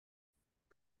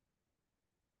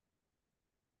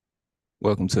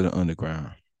Welcome to the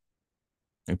underground,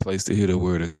 a place to hear the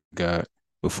word of God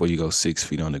before you go 6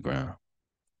 feet underground.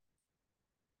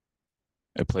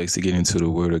 A place to get into the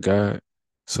word of God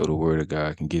so the word of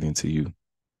God can get into you.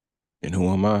 And who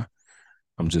am I?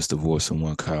 I'm just a voice of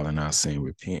one calling out saying,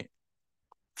 repent,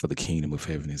 for the kingdom of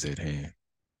heaven is at hand.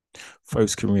 1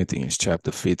 Corinthians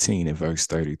chapter 15 and verse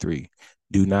 33.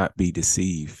 Do not be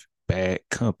deceived. Bad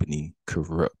company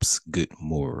corrupts good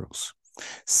morals.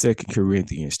 2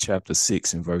 Corinthians chapter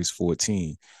 6 and verse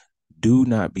 14. Do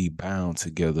not be bound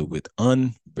together with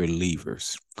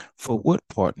unbelievers. For what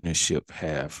partnership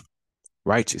have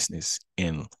righteousness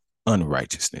and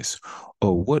unrighteousness?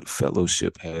 Or what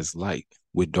fellowship has light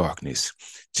with darkness?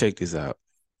 Check this out.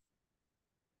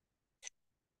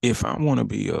 If I want to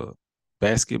be a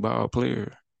basketball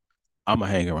player, I'm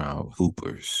going to hang around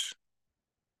hoopers.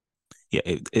 Yeah,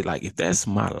 like if that's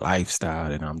my lifestyle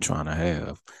that I'm trying to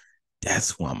have,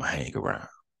 that's who I'm going to hang around.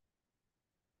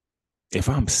 If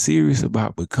I'm serious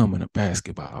about becoming a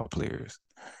basketball player,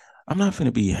 I'm not going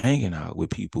to be hanging out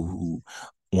with people who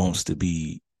wants to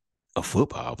be a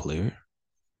football player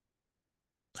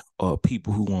or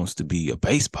people who wants to be a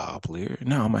baseball player.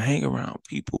 No, I'm going to hang around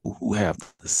people who have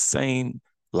the same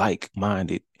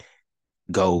like-minded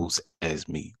goals as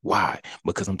me. Why?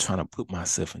 Because I'm trying to put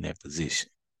myself in that position.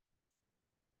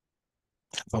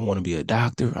 If I want to be a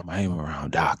doctor, I'm going to hang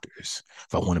around doctors.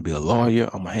 If I want to be a lawyer,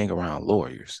 I'm going to hang around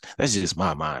lawyers. That's just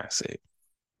my mindset.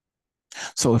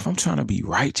 So if I'm trying to be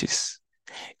righteous,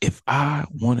 if I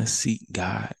want to seek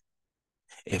God,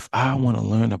 if I want to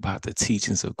learn about the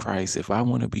teachings of Christ, if I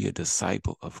want to be a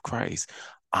disciple of Christ,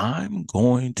 I'm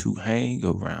going to hang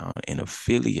around and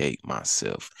affiliate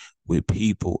myself with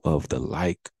people of the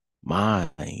like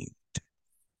mind.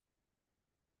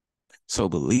 So,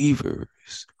 believers,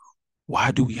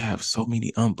 why do we have so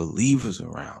many unbelievers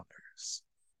around us?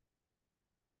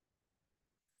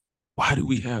 Why do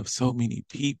we have so many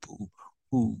people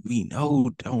who we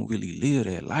know don't really live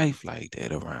their life like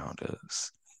that around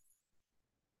us?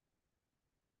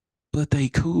 But they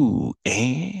cool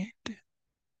and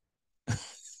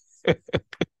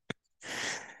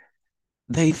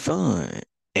they fun.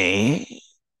 And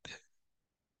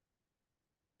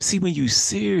see, when you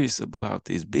serious about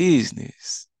this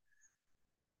business,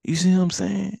 you see what I'm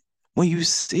saying? When you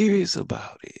serious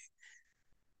about it,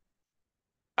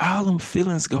 all them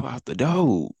feelings go out the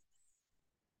door.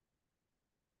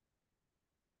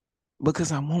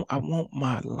 Because I want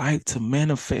my life to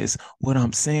manifest what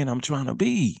I'm saying I'm trying to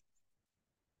be.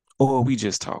 Or are we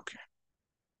just talking?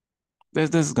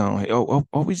 That's going. Oh,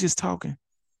 are we just talking?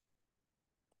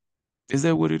 Is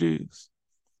that what it is?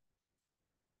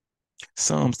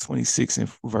 Psalms 26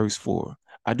 and verse 4.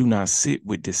 I do not sit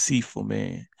with deceitful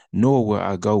men, nor will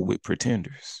I go with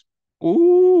pretenders.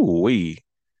 Ooh, wee.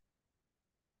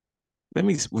 Let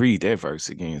me read that verse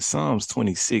again. Psalms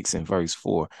 26 and verse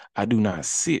 4. I do not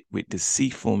sit with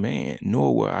deceitful man,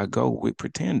 nor will I go with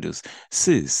pretenders.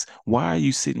 Sis, why are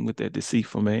you sitting with that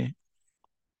deceitful man?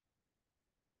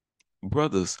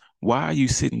 Brothers, why are you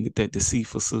sitting with that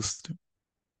deceitful sister?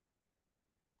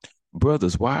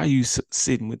 Brothers, why are you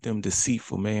sitting with them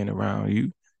deceitful man around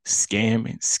you?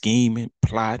 Scamming, scheming,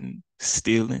 plotting,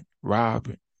 stealing,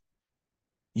 robbing.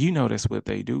 You know that's what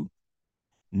they do.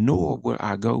 Nor will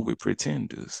I go with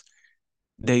pretenders.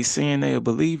 They saying they a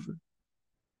believer.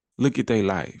 Look at their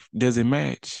life. Does it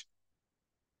match?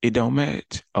 It don't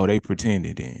match. Oh, they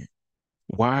pretended then.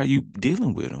 Why are you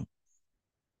dealing with them?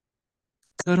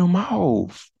 Cut them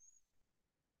off.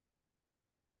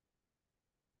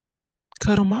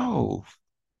 Cut them off.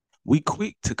 We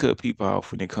quick to cut people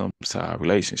off when it comes to our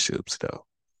relationships, though.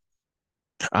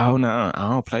 Oh no, I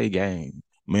don't play games.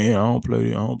 Man, I don't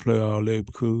play all that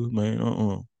because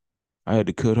man, I had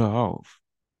to cut her off.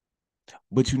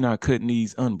 But you're not cutting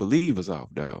these unbelievers off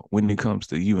though when it comes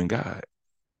to you and God.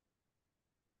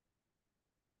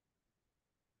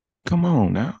 Come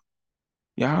on now.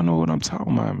 Y'all know what I'm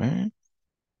talking about, man.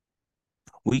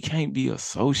 We can't be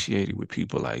associated with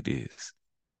people like this.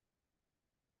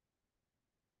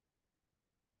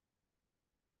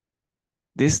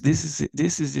 This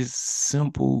is just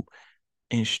simple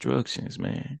instructions,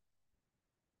 man.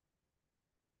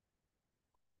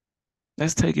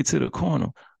 Let's take it to the corner.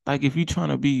 Like if you're trying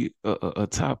to be a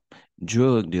top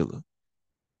drug dealer,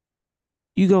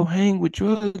 you go hang with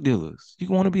drug dealers. You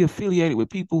want to be affiliated with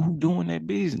people who doing that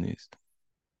business.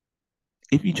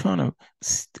 If you're trying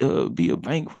to be a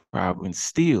bank robber and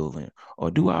steal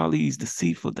or do all these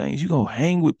deceitful things, you go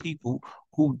hang with people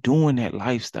who doing that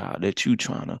lifestyle that you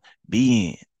trying to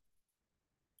be in.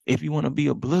 If you want to be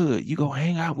a blood, you go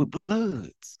hang out with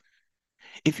bloods.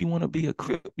 If you want to be a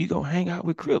Crip, you go hang out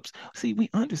with Crips. See, we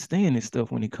understand this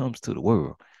stuff when it comes to the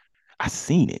world. I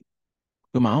seen it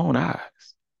with my own eyes.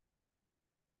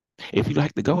 If you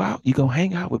like to go out, you go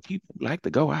hang out with people who like to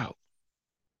go out.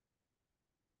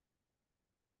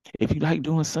 If you like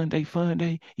doing Sunday fun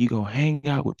day, you go hang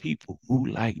out with people who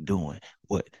like doing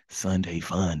what? Sunday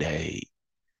fun day.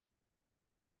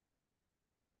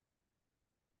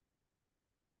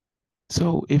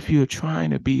 So if you're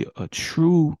trying to be a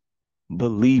true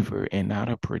believer and not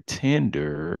a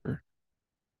pretender,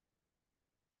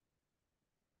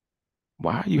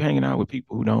 why are you hanging out with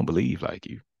people who don't believe like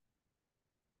you?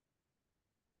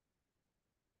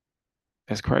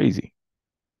 That's crazy.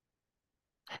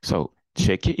 So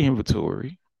check your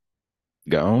inventory.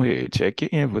 Go ahead, check your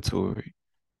inventory.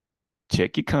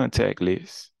 Check your contact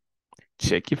list.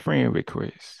 Check your friend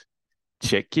requests.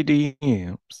 Check your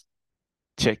DMs.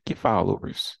 Check your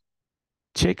followers.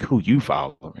 Check who you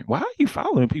following. Why are you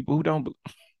following people who don't?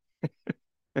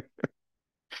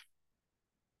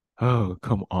 Oh,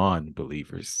 come on,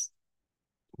 believers.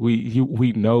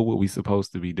 We know what we're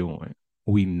supposed to be doing.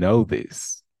 We know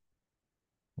this.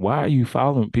 Why are you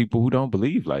following people who don't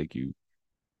believe like you?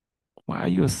 Why are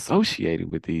you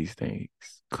associated with these things?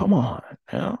 Come on,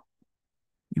 now.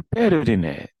 You better than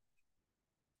that.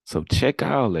 So check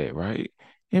all that, right?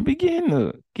 And begin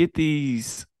to get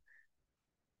these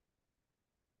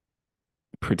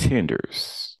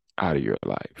pretenders out of your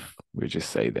life. We'll just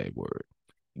say that word.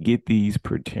 Get these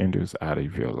pretenders out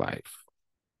of your life.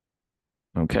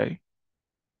 Okay?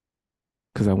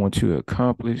 Because I want you to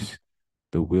accomplish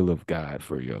the will of God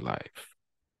for your life.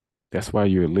 That's why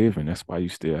you're living. That's why you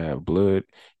still have blood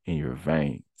in your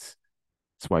veins.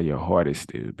 That's why your heart is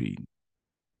still beating.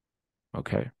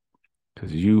 Okay?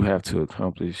 Because you have to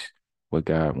accomplish what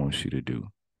God wants you to do.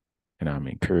 And I'm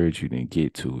encouraging you to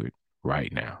get to it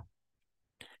right now.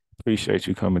 Appreciate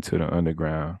you coming to the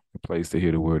underground, the place to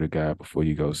hear the word of God before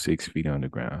you go 6 feet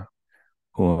underground.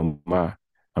 Who am I?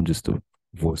 I'm just the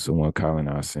voice of one calling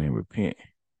out saying, repent,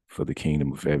 for the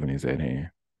kingdom of heaven is at hand.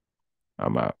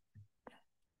 I'm out.